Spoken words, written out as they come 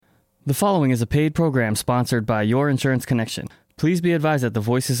The following is a paid program sponsored by Your Insurance Connection. Please be advised that the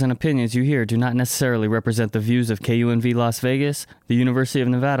voices and opinions you hear do not necessarily represent the views of KUNV Las Vegas, the University of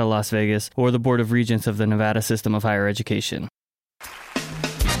Nevada, Las Vegas, or the Board of Regents of the Nevada System of Higher Education.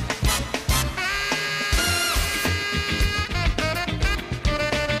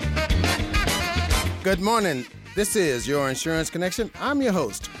 Good morning. This is Your Insurance Connection. I'm your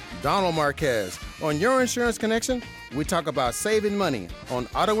host, Donald Marquez. On Your Insurance Connection, we talk about saving money on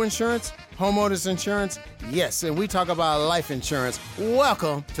auto insurance, homeowners insurance, yes, and we talk about life insurance.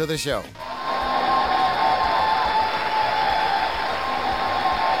 Welcome to the show.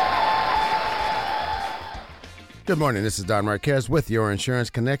 Good morning. This is Don Marquez with Your Insurance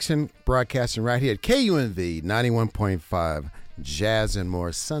Connection, broadcasting right here at KUNV 91.5 Jazz and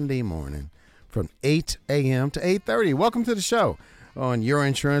More Sunday morning from 8 a.m. to 8:30. Welcome to the show. On Your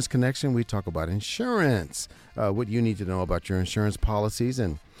Insurance Connection, we talk about insurance, what you need to know about your insurance policies,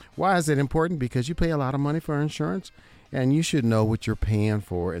 and why is it important? Because you pay a lot of money for insurance, and you should know what you're paying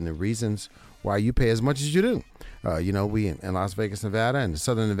for and the reasons why you pay as much as you do. We in Las Vegas, Nevada, and the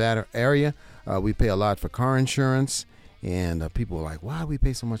Southern Nevada area, we pay a lot for car insurance, and people are like, why do we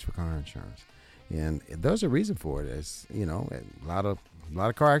pay so much for car insurance? And there's a reason for it. It's, a lot of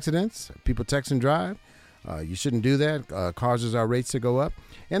car accidents, people text and drive. You shouldn't do that. Causes our rates to go up,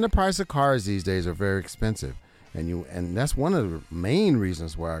 and the price of cars these days are very expensive. And that's one of the main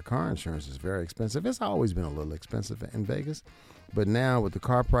reasons why our car insurance is very expensive. It's always been a little expensive in Vegas, but now with the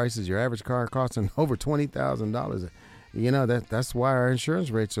car prices, your average car costing over $20,000. That's why our insurance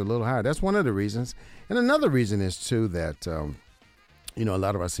rates are a little higher. That's one of the reasons. And another reason is too that a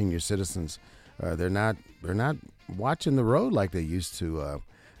lot of our senior citizens, they're not watching the road like they used to.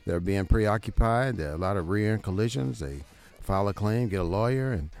 They're being preoccupied. There are a lot of rear-end collisions. They file a claim, get a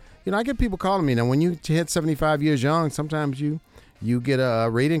lawyer. And, I get people calling me. Now, when you hit 75 years young, sometimes you get a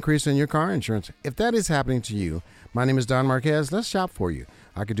rate increase in your car insurance. If that is happening to you, my name is Don Marquez. Let's shop for you.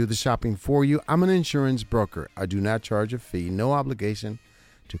 I could do the shopping for you. I'm an insurance broker. I do not charge a fee. No obligation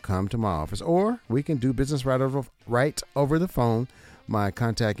to come to my office. Or we can do business right over the phone. My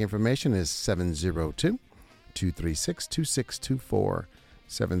contact information is 702-236-2624.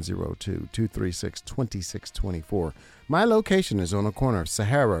 702-236-2624. My location is on the corner of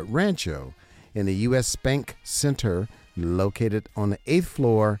Sahara Rancho in the U.S. Bank Center, located on the 8th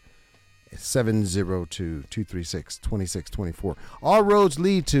floor, 702-236-2624. All roads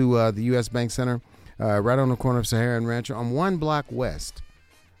lead to the U.S. Bank Center, right on the corner of Sahara and Rancho. I'm one block west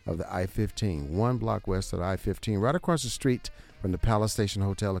of the I-15, right across the street from the Palace Station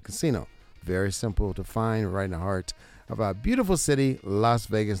Hotel and Casino. Very simple to find, right in the heart of our beautiful city, Las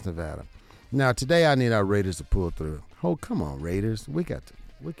Vegas, Nevada. Now, today I need our Raiders to pull through. Oh, come on, Raiders. We could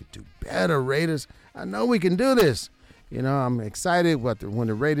do better, Raiders. I know we can do this. I'm excited when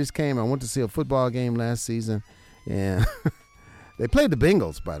the Raiders came. I went to see a football game last season, and they played the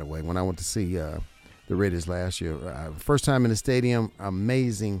Bengals, by the way, when I went to see the Raiders last year. First time in the stadium,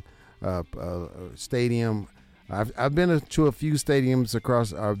 amazing stadium. I've been to a few stadiums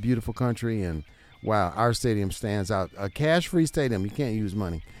across our beautiful country, and wow, our stadium stands out. A cash-free stadium. You can't use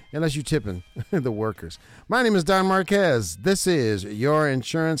money unless you're tipping the workers. My name is Don Marquez. This is Your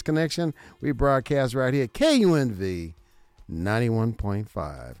Insurance Connection. We broadcast right here at KUNV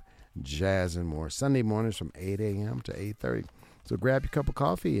 91.5 Jazz and More. Sunday mornings from 8 a.m. to 8:30. So grab your cup of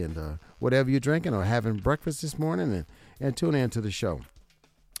coffee and whatever you're drinking or having breakfast this morning and tune in to the show.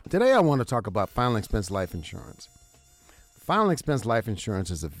 Today I want to talk about final expense life insurance. Final expense life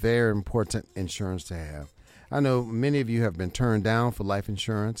insurance is a very important insurance to have. I know many of you have been turned down for life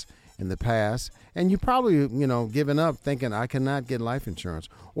insurance in the past, and you probably, given up thinking I cannot get life insurance.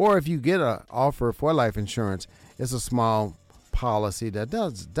 Or if you get an offer for life insurance, it's a small policy that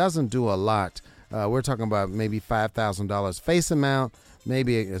doesn't do a lot. We're talking about maybe $5,000 face amount,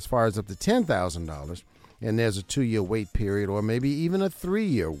 maybe as far as up to $10,000. And there's a 2-year wait period, or maybe even a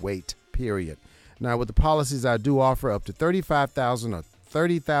 3-year wait period. Now, with the policies I do offer up to $35,000 or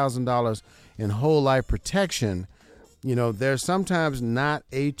 $30,000 in whole life protection, there's sometimes not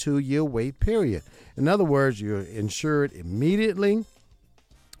a 2-year wait period. In other words, you're insured immediately,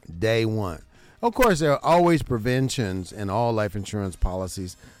 day one. Of course, there are always preventions in all life insurance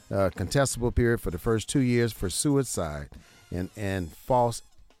policies. Contestable period for the first 2 years for suicide and false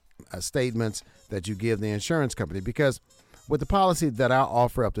statements that you give the insurance company, because with the policy that I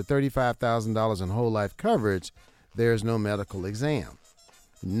offer up to $35,000 in whole life coverage, there's no medical exam.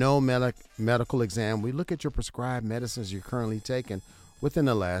 No medical exam. We look at your prescribed medicines you're currently taking within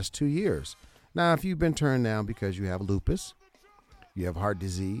the last 2 years. Now, if you've been turned down because you have lupus, you have heart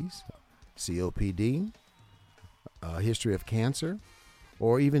disease, COPD, a history of cancer,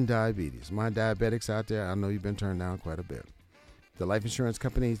 or even diabetes. My diabetics out there, I know you've been turned down quite a bit. The life insurance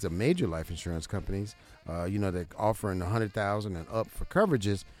companies, the major life insurance companies, they're offering $100,000 and up for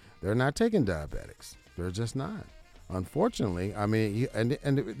coverages. They're not taking diabetics. They're just not. Unfortunately, I mean, and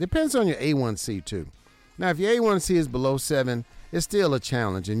it depends on your A1C too. Now, if your A1C is below 7, it's still a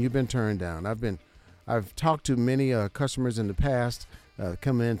challenge, and you've been turned down. I've talked to many customers in the past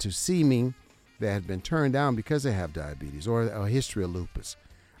come in to see me that have been turned down because they have diabetes or a history of lupus.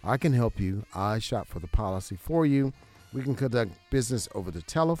 I can help you. I shop for the policy for you. We can conduct business over the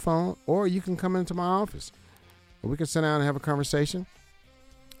telephone, or you can come into my office. We can sit down and have a conversation.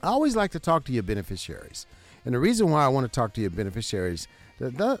 I always like to talk to your beneficiaries. And the reason why I want to talk to your beneficiaries,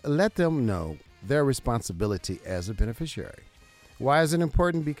 let them know their responsibility as a beneficiary. Why is it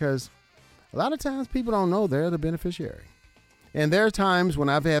important? Because a lot of times people don't know they're the beneficiary. And there are times when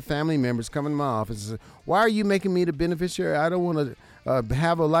I've had family members come in my office and say, why are you making me the beneficiary? I don't want to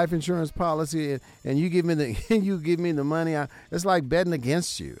have a life insurance policy and you give me the money. It's like betting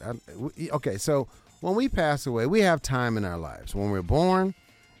against you. Okay, so when we pass away, we have time in our lives. When we're born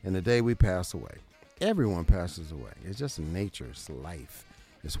and the day we pass away. Everyone passes away. It's just nature. It's life.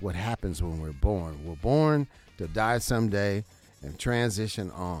 It's what happens when we're born. We're born to die someday and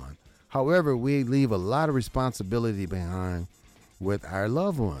transition on. However, we leave a lot of responsibility behind with our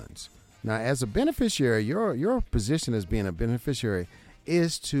loved ones. Now, as a beneficiary, your position as being a beneficiary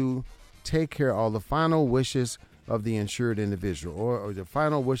is to take care of all the final wishes of the insured individual or the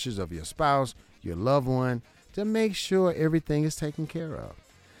final wishes of your spouse, your loved one, to make sure everything is taken care of.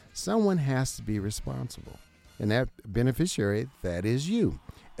 Someone has to be responsible. And that beneficiary, that is you.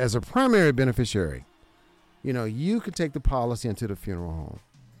 As a primary beneficiary, you could take the policy into the funeral home,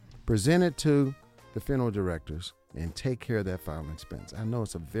 present it to the funeral directors, and take care of that final expense. I know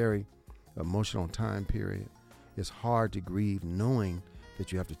it's a very emotional time period. It's hard to grieve knowing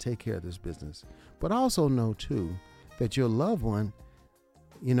that you have to take care of this business. But also know, too, that your loved one,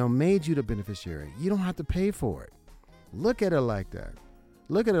 made you the beneficiary. You don't have to pay for it. Look at it like that.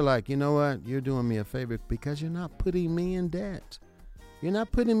 Look at it like, you know what? You're doing me a favor because you're not putting me in debt. You're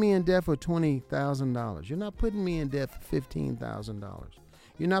not putting me in debt for $20,000. You're not putting me in debt for $15,000.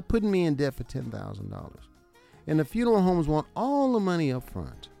 You're not putting me in debt for $10,000. And the funeral homes want all the money up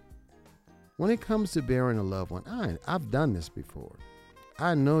front. When it comes to burying a loved one, I've done this before.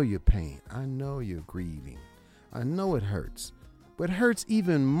 I know your pain. I know you're grieving. I know it hurts. But it hurts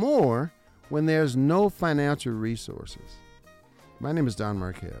even more when there's no financial resources. My name is Don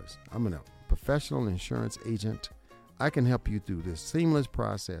Marquez. I'm a professional insurance agent. I can help you through this seamless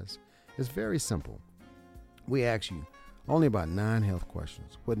process. It's very simple. We ask you only about 9 health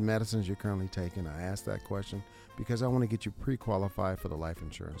questions. What medicines you're currently taking? I ask that question because I want to get you pre-qualified for the life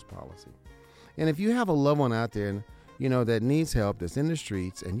insurance policy. And if you have a loved one out there, that needs help, that's in the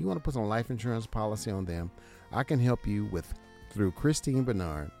streets, and you want to put some life insurance policy on them, I can help you through Christine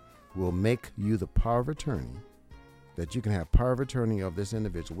Bernard. We'll make you the power of attorney, that you can have power of attorney of this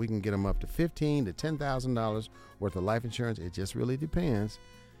individual. We can get them up to $15,000 to $10,000 worth of life insurance. It just really depends.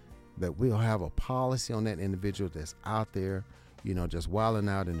 That we'll have a policy on that individual that's out there, just wilding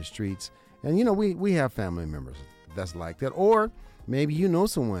out in the streets. And, we have family members that's like that. Or maybe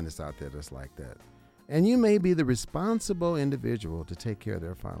someone that's out there that's like that. And you may be the responsible individual to take care of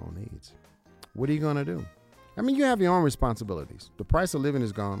their final needs. What are you going to do? I mean, you have your own responsibilities. The price of living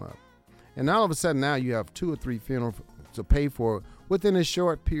has gone up. And all of a sudden now you have 2 or 3 funerals to pay for within a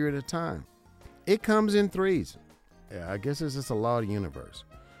short period of time. It comes in threes. Yeah, I guess it's just a law of the universe.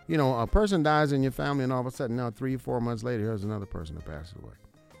 A person dies in your family and all of a sudden now 3 or 4 months later, here's another person that passes away.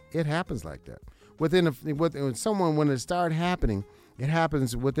 It happens like that. When it started happening, it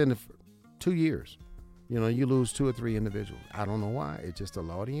happens within 2 years. You lose 2 or 3 individuals. I don't know why. It's just a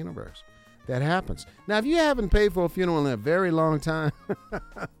law of the universe. That happens. Now, if you haven't paid for a funeral in a very long time,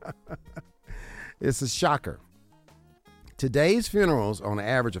 it's a shocker. Today's funerals on an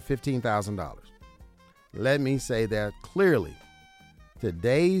average of $15,000. Let me say that clearly.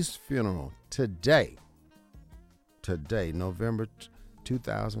 Today's funeral, today, November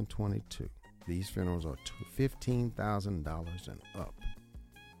 2022, these funerals are $15,000 and up.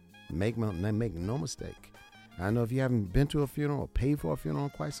 Make no mistake. I know if you haven't been to a funeral or paid for a funeral in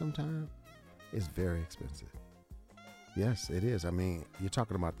quite some time, it's very expensive. Yes, it is. I mean, you're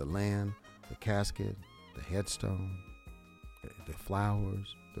talking about the land, the casket, the headstone, the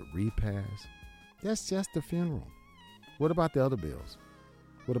flowers, the repast. That's just the funeral. What about the other bills?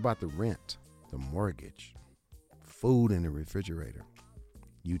 What about the rent, the mortgage, food in the refrigerator,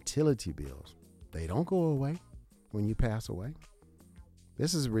 utility bills? They don't go away when you pass away.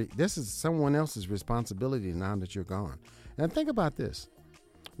 This is someone else's responsibility now that you're gone. And think about this.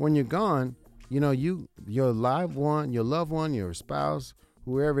 When you're gone, your loved one, your spouse,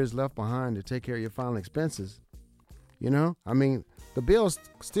 whoever is left behind to take care of your final expenses, the bills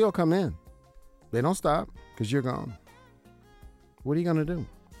still come in. They don't stop because you're gone. What are you going to do?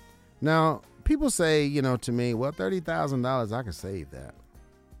 Now, people say, to me, well, $30,000, I could save that.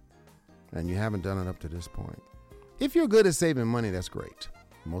 And you haven't done it up to this point. If you're good at saving money, that's great.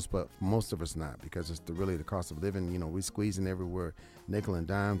 Most of us not, because it's really the cost of living. We're squeezing everywhere, nickel and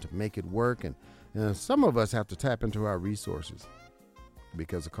dime to make it work. And some of us have to tap into our resources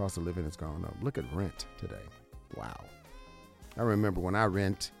because the cost of living has gone up. Look at rent today. Wow. I remember when I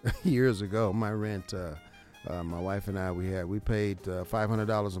rent years ago, my rent, my wife and I, we paid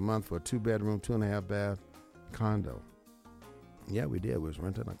 $500 a month for a 2-bedroom, 2.5 bath condo. Yeah, we did. We was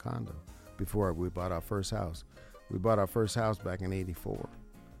renting a condo before we bought our first house. We bought our first house back in '84.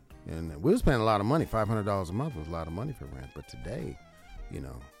 And we was paying a lot of money. $500 a month was a lot of money for rent. But today,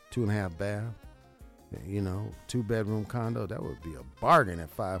 2.5 bath, 2-bedroom condo, that would be a bargain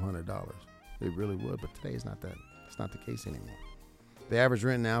at $500. It really would. But today it's not the case anymore. The average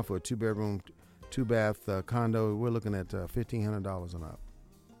rent now for a 2-bedroom, 2-bath condo, we're looking at $1,500 and up.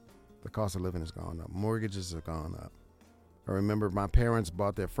 The cost of living has gone up. Mortgages have gone up. I remember my parents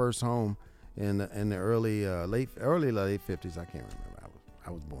bought their first home in the late 50s. I can't remember. I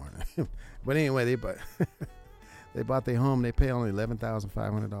was born. But anyway, they bought their home. They pay only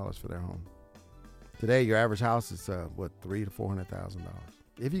 $11,500 for their home. Today, your average house is $300,000 to $400,000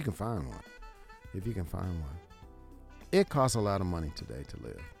 if you can find one. It costs a lot of money today to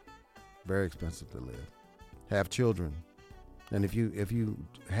live. Very expensive to live. Have children, and if you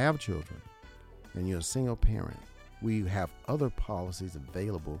have children, and you're a single parent, we have other policies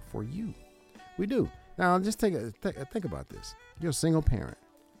available for you. We do. Now, just think about this. You're a single parent.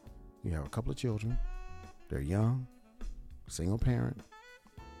 You have a couple of children. They're young. Single parent.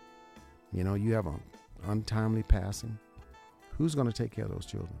 You have an untimely passing. Who's going to take care of those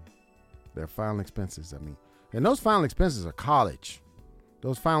children? Their final expenses, And those final expenses are college.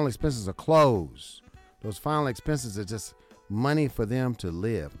 Those final expenses are clothes. Those final expenses are just money for them to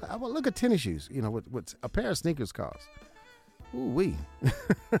live. Well, look at tennis shoes. What a pair of sneakers cost. Ooh-wee.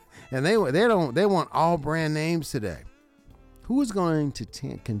 And they want all brand names today. Who is going to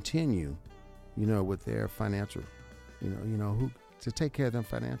continue, with their financial, who to take care of them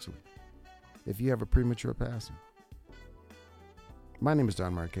financially if you have a premature passing? My name is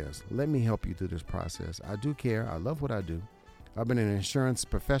Don Marquez. Let me help you through this process. I do care. I love what I do. I've been an insurance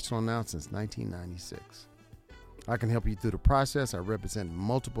professional now since 1996. I can help you through the process. I represent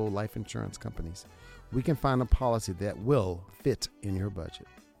multiple life insurance companies. We can find a policy that will fit in your budget.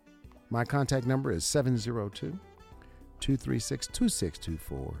 My contact number is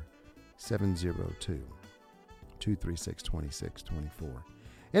 702-236-2624, 702-236-2624.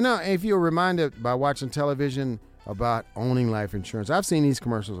 And now, if you're reminded by watching television about owning life insurance, I've seen these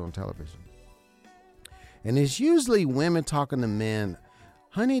commercials on television. And it's usually women talking to men.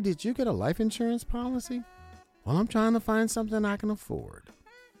 Honey, did you get a life insurance policy? Well, I'm trying to find something I can afford.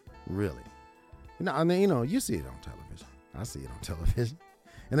 Really? You see it on television. I see it on television.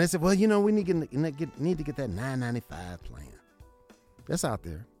 And they said, well, we need to get that $9.95 plan. That's out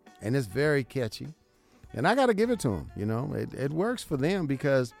there. And it's very catchy. And I got to give it to them. It works for them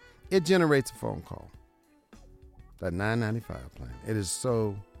because it generates a phone call. That $9.95 plan. It is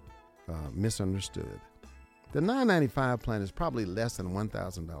so misunderstood. The $9.95 plan is probably less than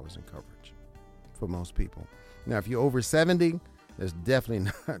 $1,000 in coverage for most people. Now, if you're over 70, it's definitely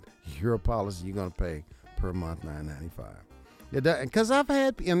not your policy you're going to pay per month, $9.95. Because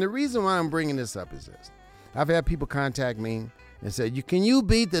and the reason why I'm bringing this up is this. I've had people contact me and say, can you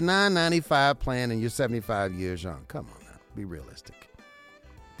beat the $9.95 plan and you're 75 years young? Come on now, be realistic.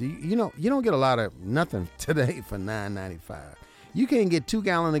 You don't get a lot of nothing today for $9.95. You can't get 2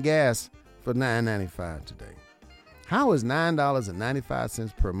 gallons of gas for $9.95 today. How is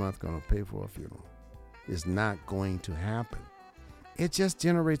 $9.95 per month going to pay for a funeral? It's not going to happen. It just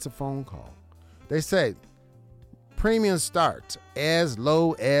generates a phone call. They say premiums start as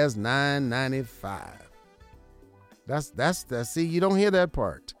low as $9.95. That's see, you don't hear that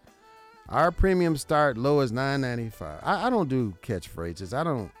part. Our premiums start low as $9.95. I don't do catchphrases. I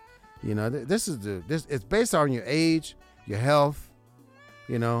don't, it's based on your age, your health,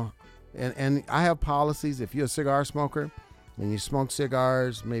 and I have policies. If you're a cigar smoker and you smoke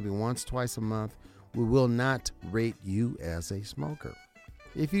cigars maybe once, twice a month, we will not rate you as a smoker.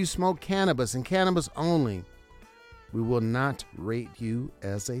 If you smoke cannabis and cannabis only, we will not rate you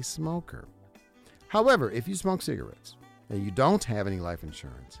as a smoker. However, if you smoke cigarettes and you don't have any life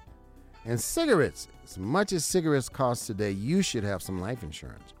insurance And cigarettes, as much as cigarettes cost today, you should have some life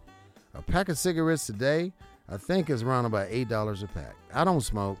insurance. A pack of cigarettes today, I think, is around about $8 a pack. I don't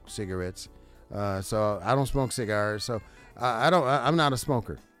smoke cigarettes, so I don't smoke cigars. So I'm not a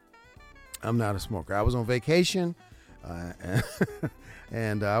smoker. I'm not a smoker. I was on vacation,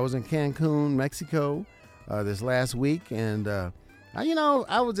 and I was in Cancun, Mexico, this last week, and I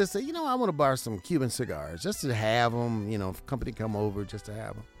would just say, I want to buy some Cuban cigars just to have them. If company come over, just to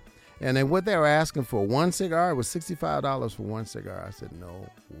have them. And then what they were asking for one cigar was $65 for one cigar. I said, no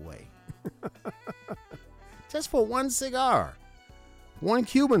way. Just for one cigar, one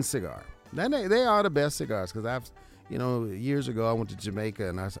Cuban cigar. Then they are the best cigars, because years ago I went to Jamaica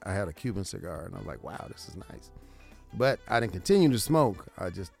and I had a Cuban cigar and I was like, wow, this is nice. But I didn't continue to smoke.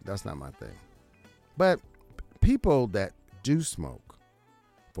 That's not my thing. But people that do smoke,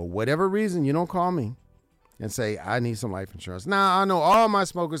 for whatever reason, you don't call me and say, I need some life insurance. Now, I know all my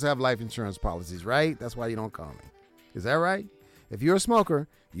smokers have life insurance policies, right? That's why you don't call me. Is that right? If you're a smoker,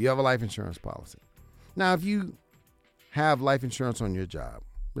 you have a life insurance policy. Now, if you have life insurance on your job,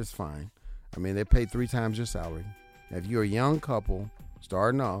 it's fine. I mean, they pay 3 times your salary. If you're a young couple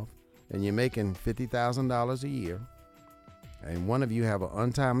starting off and you're making $50,000 a year, and one of you have an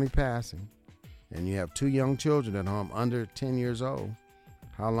untimely passing, and you have 2 young children at home under 10 years old,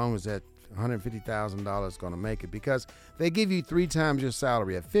 how long is that $150,000 going to make it? Because they give you 3 times your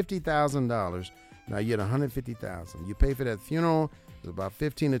salary at $50,000. Now you're at $150,000. You pay for that funeral. It's about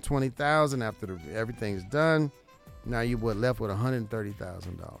 $15,000 to $20,000 after everything's done. Now you were left with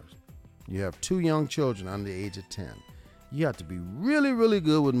 $130,000. You have 2 young children under the age of 10. You have to be really, really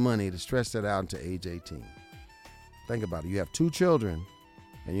good with money to stretch that out to age 18. Think about it. You have 2 children,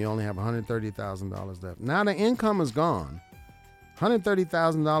 and you only have $130,000 left. Now the income is gone.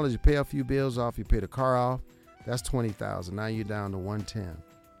 $130,000, you pay a few bills off, you pay the car off, that's $20,000. Now you're down to $110,000.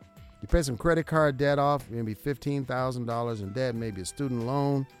 You pay some credit card debt off, maybe $15,000 in debt, maybe a student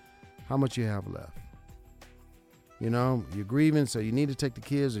loan. How much you have left? You're grieving, so you need to take the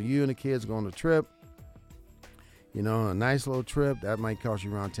kids, or you and the kids go on a trip. A nice little trip, that might cost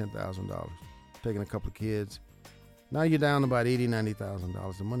you around $10,000. Taking a couple of kids. Now you're down to about $80,000,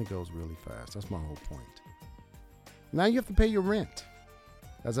 $90,000. The money goes really fast. That's my whole point. Now you have to pay your rent.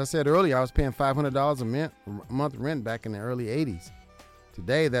 As I said earlier, I was paying $500 a month rent back in the early 80s.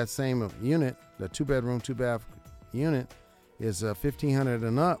 Today, that same unit, the 2-bedroom, 2-bath unit, is $1,500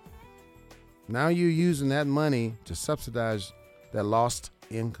 and up. Now you're using that money to subsidize that lost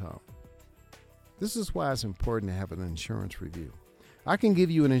income. This is why it's important to have an insurance review. I can give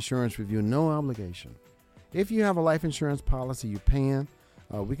you an insurance review, no obligation. If you have a life insurance policy you're paying,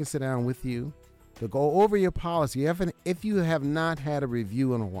 we can sit down with you to go over your policy. If you have not had a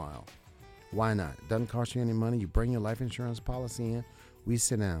review in a while, why not? It doesn't cost you any money. You bring your life insurance policy in, we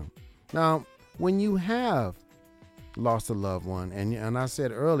sit down. Now, when you have lost a loved one, and I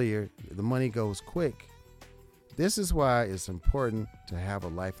said earlier, the money goes quick. This is why it's important to have a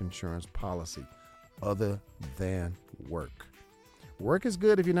life insurance policy other than work. Work is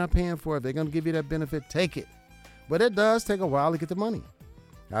good if you're not paying for it. They're going to give you that benefit, take it. But it does take a while to get the money.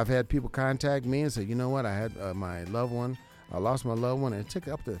 I've had people contact me and say, you know what, I had my loved one, I lost my loved one, and it took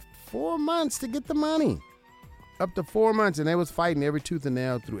up to 4 months to get the money. Up to 4 months, and they was fighting every tooth and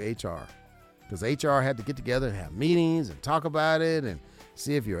nail through HR. Because HR had to get together and have meetings and talk about it and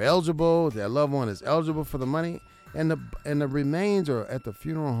see if you're eligible, if that loved one is eligible for the money. And the remains are at the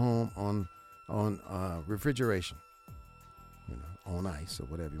funeral home on refrigeration, on ice or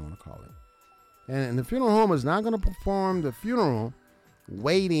whatever you want to call it. And the funeral home is not going to perform the funeral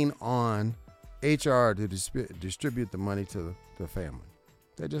waiting on HR to distribute the money to the family.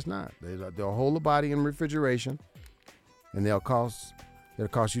 They're just not. They'll hold the body in refrigeration, and it'll cost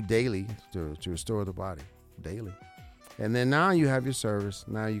you daily to restore the body, daily. And then now you have your service.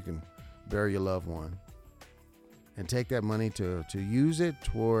 Now you can bury your loved one and take that money to use it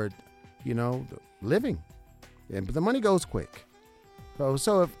toward, the living. But the money goes quick.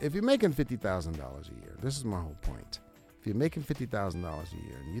 So if you're making $50,000 a year, this is my whole point. If you're making $50,000 a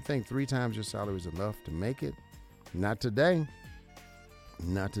year and you think 3 times your salary is enough to make it, not today.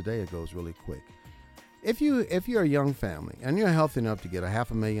 Not today. It goes really quick. If you're a young family and you're healthy enough to get a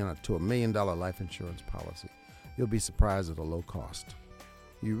 $500,000 to $1 million life insurance policy, you'll be surprised at the low cost.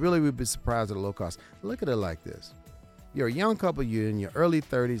 You really would be surprised at the low cost. Look at it like this. You're a young couple, you're in your early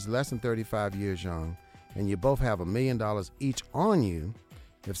 30s, less than 35 years young, and you both have $1 million each on you.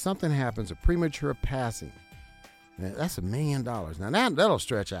 If something happens, a premature passing, that's $1 million. Now that'll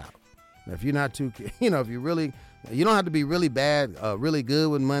stretch out. Now, if you're not too, if you really, you don't have to be really bad, really good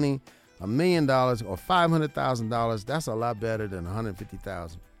with money. $1 million or $500,000, that's a lot better than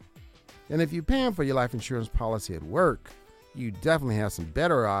 $150,000. And if you're paying for your life insurance policy at work, you definitely have some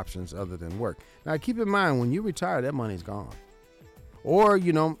better options other than work. Now, keep in mind, when you retire, that money's gone. Or,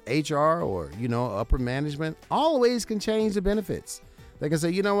 HR or, upper management always can change the benefits. They can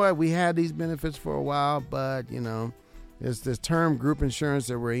say, you know what, we had these benefits for a while, but, it's this term group insurance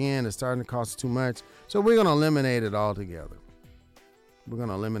that we're in is starting to cost too much. So we're going to eliminate it altogether.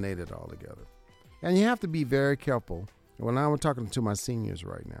 And you have to be very careful. Well, now we're talking to my seniors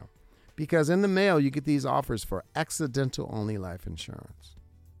right now. Because in the mail, you get these offers for accidental-only life insurance.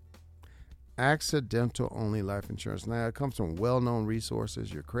 Accidental-only life insurance. Now, it comes from well-known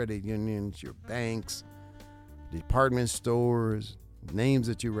resources, your credit unions, your banks, department stores, names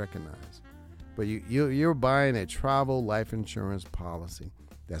that you recognize. But you're buying a travel life insurance policy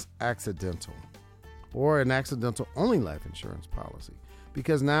that's accidental, or an accidental-only life insurance policy.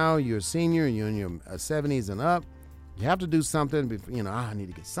 Because now you're a senior, you're in your 70s and up, you have to do something. I need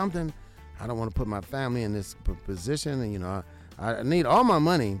to get something. I don't want to put my family in this position. And, I need all my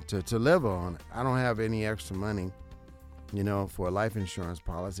money to live on. I don't have any extra money, for a life insurance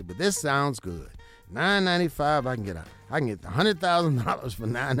policy. But this sounds good. $9.95. I can get $100,000 for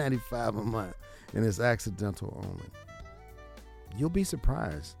 $9.95 a month, and it's accidental only. You'll be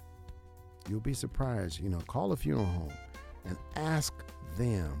surprised. Call a funeral home and ask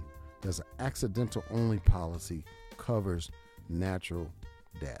them, does an accidental only policy covers natural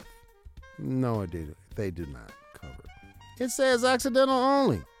death? No, they do not cover. It says accidental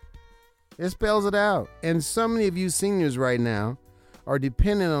only. It spells it out. And so many of you seniors right now are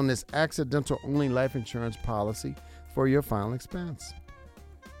dependent on this accidental only life insurance policy for your final expense.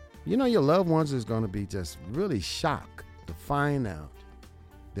 Your loved ones is going to be just really shocked to find out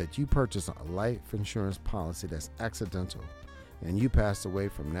that you purchased a life insurance policy that's accidental and you passed away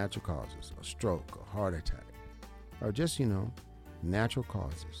from natural causes, a stroke, a heart attack, or just, natural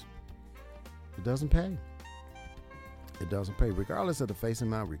causes. It doesn't pay. Regardless of the face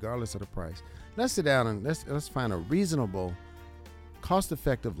amount, regardless of the price. Let's sit down and let's find a reasonable,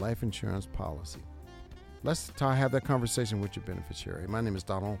 cost-effective life insurance policy. Let's have that conversation with your beneficiary. My name is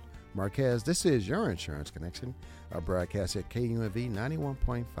Donald Marquez. This is Your Insurance Connection, our broadcast at KUNV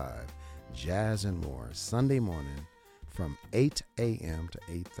 91.5, Jazz and More, Sunday morning from 8 a.m. to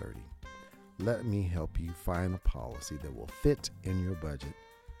 8:30. Let me help you find a policy that will fit in your budget.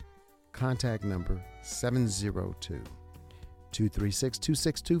 Contact number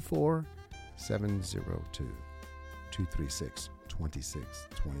 702-236-2624,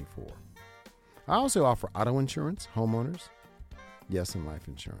 702-236-2624. I also offer auto insurance, homeowners, yes, and life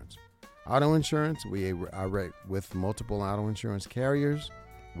insurance. Auto insurance, I rate with multiple auto insurance carriers,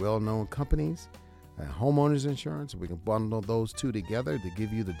 well-known companies. Homeowners insurance, we can bundle those two together to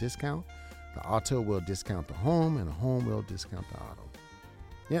give you the discount. The auto will discount the home, and the home will discount the auto.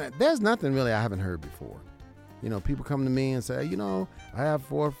 There's nothing really I haven't heard before. People come to me and say, I have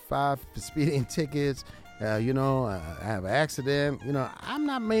 4 or 5 speeding tickets. I have an accident.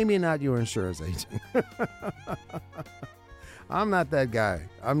 I'm maybe not your insurance agent. I'm not that guy.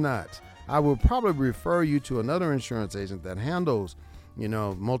 I'm not. I will probably refer you to another insurance agent that handles,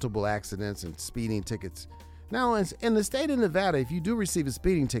 multiple accidents and speeding tickets. Now, in the state of Nevada, if you do receive a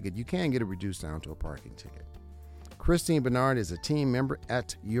speeding ticket, you can get it reduced down to a parking ticket. Christine Bernard is a team member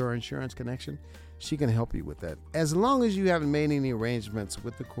at Your Insurance Connection. She can help you with that. As long as you haven't made any arrangements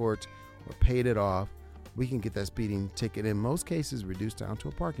with the court or paid it off, we can get that speeding ticket, in most cases, reduced down to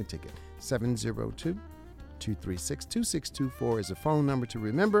a parking ticket. 702-236-2624 is a phone number to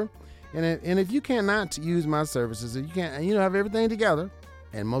remember. And if you cannot use my services, if you can't, have everything together,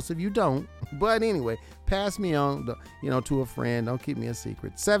 and most of you don't, but pass me on, to a friend. Don't keep me a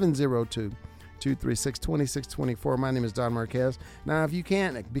secret. 702-236-2624. My name is Don Marquez. Now, if you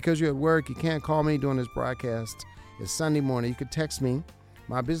can't, because you're at work, you can't call me during this broadcast. It's Sunday morning. You can text me.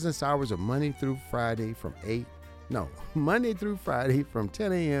 My business hours are Monday through Friday from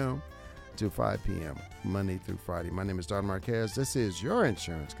 10 a.m. to 5 p.m. Monday through Friday. My name is Don Marquez. This is Your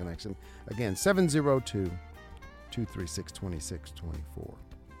Insurance Connection. Again, 702-236-2624.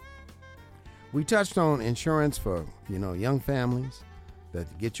 We touched on insurance for, young families,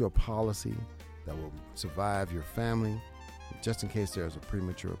 that get you a policy that will survive your family just in case there's a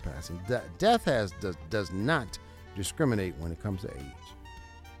premature passing. Death does not discriminate when it comes to age.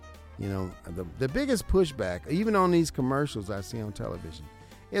 The biggest pushback, even on these commercials I see on television,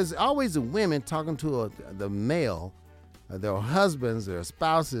 is always the women talking to the male, their husbands, their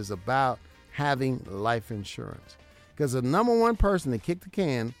spouses, about having life insurance. Because the number one person to kick the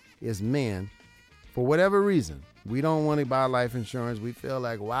can is men. For whatever reason, we don't want to buy life insurance. We feel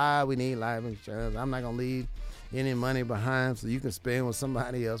like, why we need life insurance? I'm not going to leave any money behind so you can spend with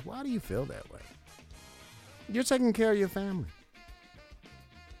somebody else. Why do you feel that way? You're taking care of your family.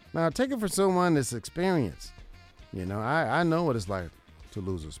 Now, take it for someone that's experienced. You know, I know what it's like to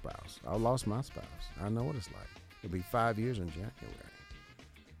lose a spouse. I lost my spouse. I know what it's like. It'll be 5 years in January.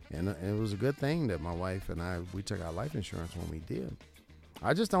 And it was a good thing that my wife and we took our life insurance when we did.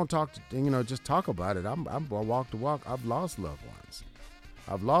 I just don't talk just talk about it. I'm walk to walk. I've lost loved ones.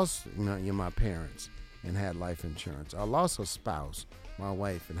 I've lost, my parents and had life insurance. I lost a spouse, my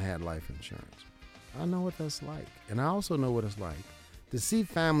wife, and had life insurance. I know what that's like. And I also know what it's like to see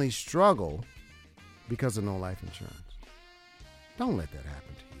families struggle because of no life insurance. Don't let that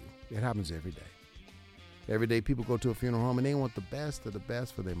happen to you. It happens every day. Every day people go to a funeral home and they want the best of the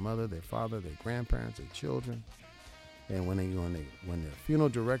best for their mother, their father, their grandparents, their children. And when the funeral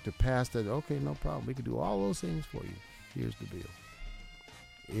director passed it, okay, no problem. We can do all those things for you. Here's the bill.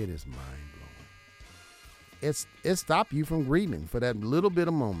 It is mind-blowing. It stopped you from grieving for that little bit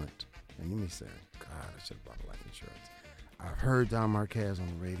of moment. And you may say, God, I should have bought life insurance. I've heard Don Marquez on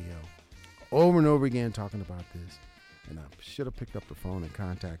the radio over and over again talking about this. And I should have picked up the phone and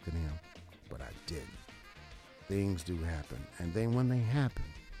contacted him, but I didn't. Things do happen. And then when they happen,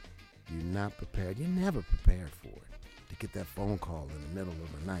 you're not prepared. You're never prepared for it. To get that phone call in the middle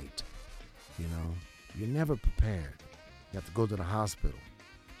of the night, you're never prepared. You have to go to the hospital.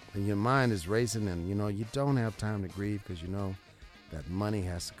 And your mind is racing and, you don't have time to grieve because that money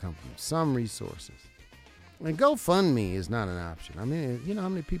has to come from some resources. And GoFundMe is not an option. I mean, you know how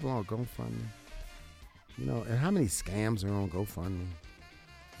many people are on GoFundMe? And how many scams are on GoFundMe?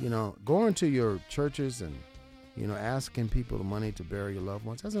 Going to your churches and, asking people the money to bury your loved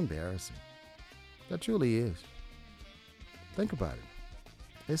ones, that's embarrassing. That truly is. Think about it.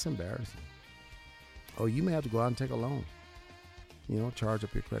 It's embarrassing. Or you may have to go out and take a loan. Charge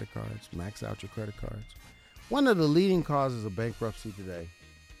up your credit cards, max out your credit cards. One of the leading causes of bankruptcy today,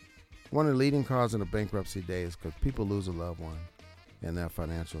 is because people lose a loved one and they're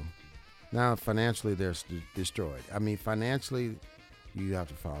financially they're destroyed. I mean, financially, you have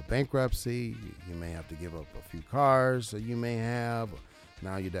to file bankruptcy. You may have to give up a few cars that you may have.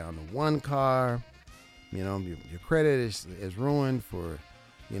 Now you're down to one car. Your credit is ruined for,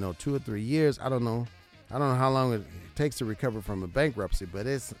 2 or 3 years. I don't know how long it takes to recover from a bankruptcy, but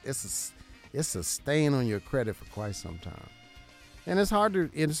it's a stain on your credit for quite some time. And it's hard to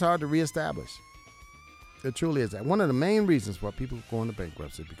reestablish. It truly is. One of the main reasons why people go into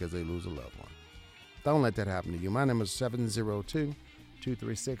bankruptcy because they lose a loved one. Don't let that happen to you. My number is 702-236-2624,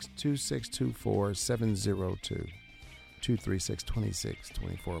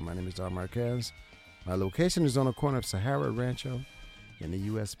 702-236-2624. My name is Don Marquez. My location is on the corner of Sahara Rancho in the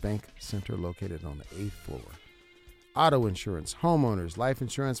U.S. Bank Center located on the 8th floor. Auto insurance, homeowners, life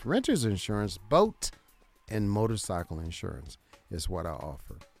insurance, renter's insurance, boat, and motorcycle insurance is what I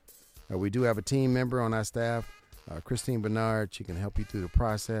offer. We do have a team member on our staff, Christine Bernard. She can help you through the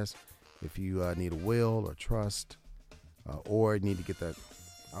process. If you need a will or trust or need to get that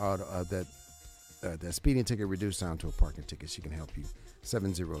speeding ticket reduced down to a parking ticket, she can help you.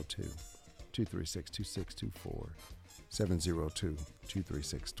 702-236-2624.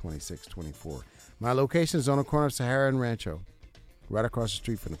 702-236-2624. My location is on the corner of Sahara and Rancho, right across the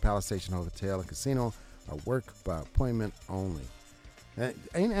street from the Palace Station Hotel and Casino. I work by appointment only.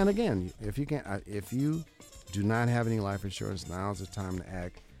 And again, if you do not have any life insurance, now's the time to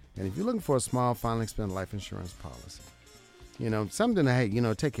act. And if you're looking for a small final expense life insurance policy, something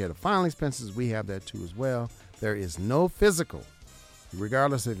to take care of the final expenses, we have that too as well. There is no physical,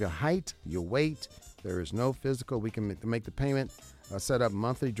 regardless of your height, your weight. There is no physical. We can make the payment, set up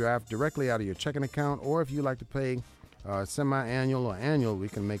monthly draft directly out of your checking account, or if you like to pay semi-annual or annual, we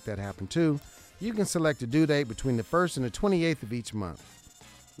can make that happen too. You can select a due date between the 1st and the 28th of each month.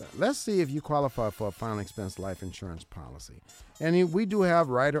 Let's see if you qualify for a final expense life insurance policy. And we do have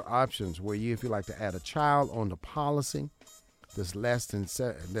rider options where if you like to add a child on the policy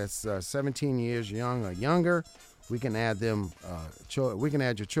that's 17 years young or younger, we can add them. We can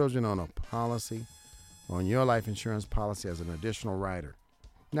add your children on a policy, on your life insurance policy as an additional rider.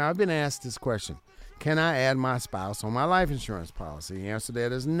 Now, I've been asked this question: can I add my spouse on my life insurance policy? The answer to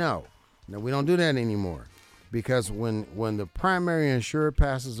that is no. No, we don't do that anymore, because when the primary insurer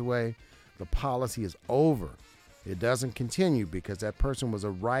passes away, the policy is over. It doesn't continue because that person was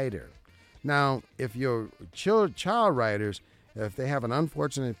a rider. Now, if your child riders, if they have an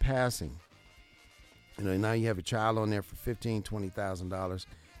unfortunate passing, now you have a child on there for $15,000, $20,000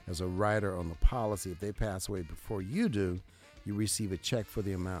 as a rider on the policy. If they pass away before you do, you receive a check for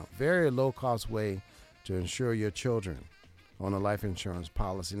the amount. Very low cost way to insure your children on a life insurance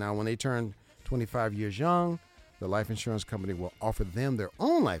policy. Now, when they turn 25 years young, the life insurance company will offer them their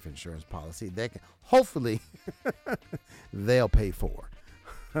own life insurance policy. They can hopefully they'll pay for.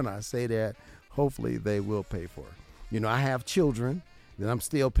 And I say that hopefully they will pay for. You know, I have children that I'm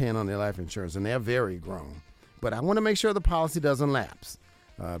still paying on their life insurance, and they're very grown. But I want to make sure the policy doesn't lapse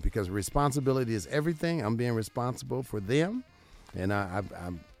because responsibility is everything. I'm being responsible for them. And I've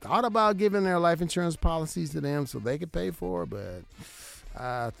thought about giving their life insurance policies to them so they could pay for it, but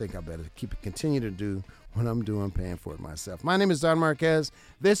I think I better continue to do what I'm doing, paying for it myself. My name is Don Marquez.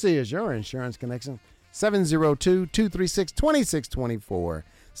 This is your Insurance Connection, 702-236-2624,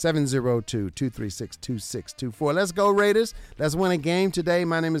 702-236-2624. Let's go, Raiders. Let's win a game today.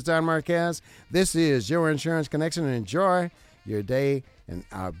 My name is Don Marquez. This is your Insurance Connection, and enjoy your day in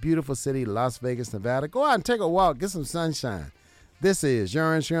our beautiful city, Las Vegas, Nevada. Go out and take a walk, get some sunshine. This is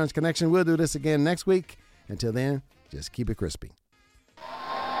your Insurance Connection. We'll do this again next week. Until then, just keep it crispy.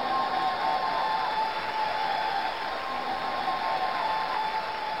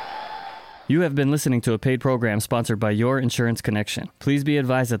 You have been listening to a paid program sponsored by Your Insurance Connection. Please be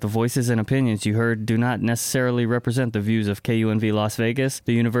advised that the voices and opinions you heard do not necessarily represent the views of KUNV Las Vegas,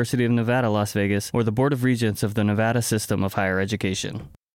 the University of Nevada, Las Vegas, or the Board of Regents of the Nevada System of Higher Education.